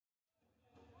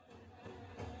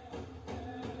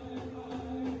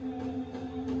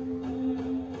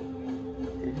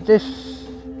This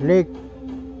lake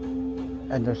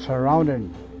and the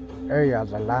surrounding area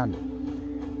of the land,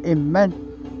 it meant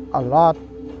a lot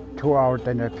to our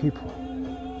Dene people.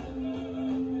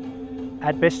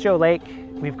 At Bistcho Lake,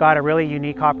 we've got a really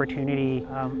unique opportunity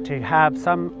to have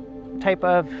some type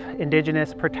of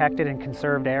Indigenous protected and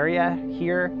conserved area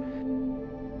here.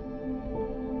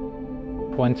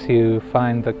 Once you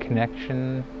find the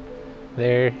connection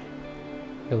there,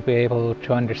 you'll be able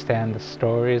to understand the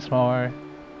stories more.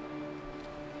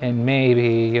 And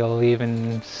maybe you'll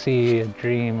even see a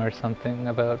dream or something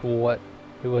about what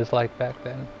it was like back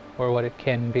then, or what it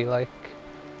can be like.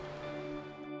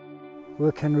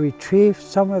 We can retrieve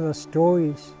some of the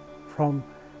stories from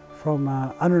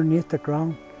underneath the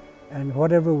ground, and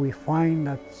whatever we find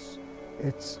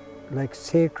it's like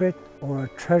sacred or a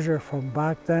treasure from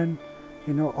back then,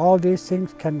 you know, all these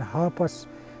things can help us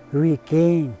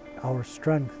regain our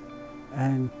strength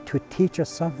and to teach us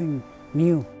something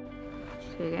new.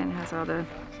 So again, it has all the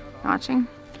notching.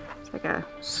 It's like a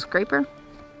scraper.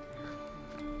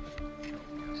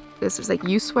 This is like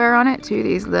use wear on it too,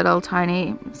 these little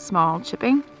tiny small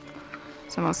chipping.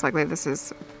 So most likely it's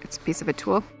a piece of a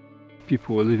tool.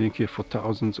 People were living here for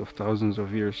thousands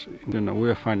of years. You know, we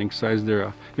are finding sites that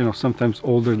are, you know, sometimes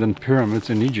older than pyramids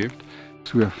in Egypt.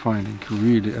 So we are finding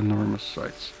really enormous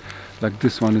sites. Like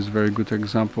this one is a very good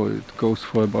example. It goes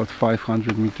for about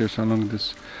 500 meters along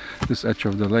this edge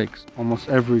of the lake. Almost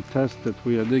every test that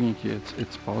we are digging here,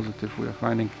 it's positive. We are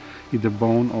finding either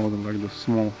bone or the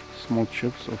small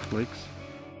chips of lakes.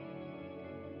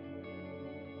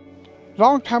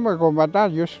 Long time ago, my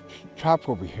dad used to trap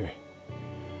over here.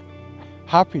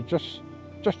 Happy just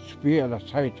to be at the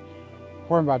site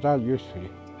where my dad used to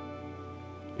live.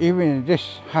 Even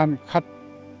this hand cut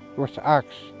with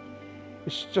axe,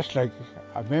 it's just like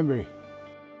a memory.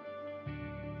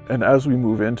 And as we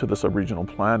move into the sub-regional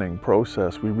planning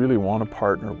process, we really want to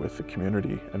partner with the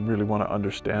community and really want to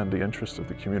understand the interests of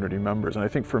the community members. And I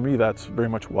think for me, that's very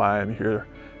much why I'm here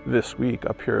this week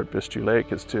up here at Bistcho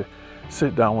Lake, is to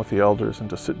sit down with the elders and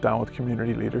to sit down with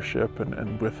community leadership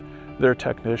and with their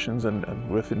technicians and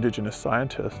with Indigenous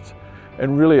scientists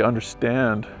and really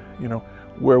understand, you know,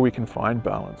 where we can find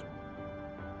balance.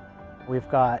 We've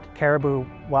got caribou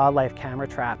wildlife camera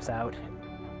traps out.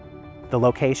 The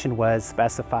location was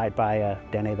specified by a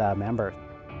Dene Tha member.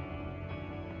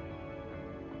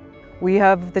 We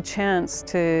have the chance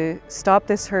to stop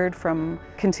this herd from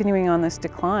continuing on this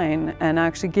decline and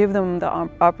actually give them the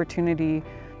opportunity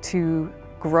to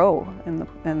grow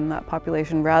in that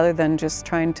population rather than just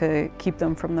trying to keep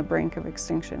them from the brink of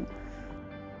extinction.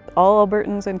 All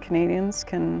Albertans and Canadians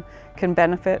can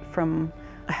benefit from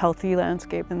a healthy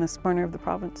landscape in this corner of the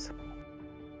province.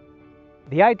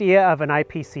 The idea of an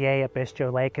IPCA at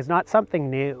Bistcho Lake is not something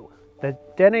new. The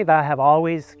Dene Tha have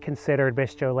always considered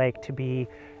Bistcho Lake to be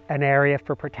an area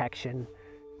for protection.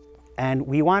 And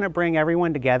we want to bring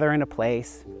everyone together in a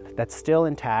place that's still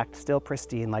intact, still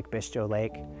pristine like Bistcho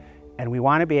Lake. And we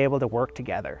want to be able to work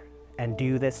together and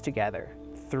do this together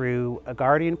through a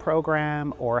guardian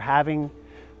program or having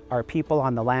our people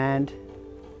on the land,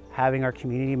 having our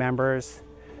community members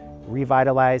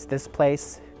revitalize this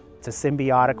place. It's a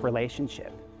symbiotic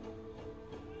relationship.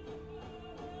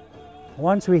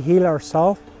 Once we heal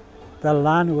ourselves, the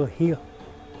land will heal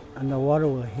and the water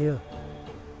will heal.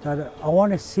 But I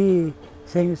want to see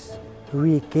things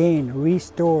regain,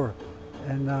 restore,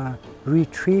 and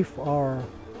retrieve our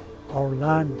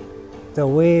land the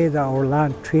way that our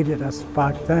land treated us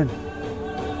back then.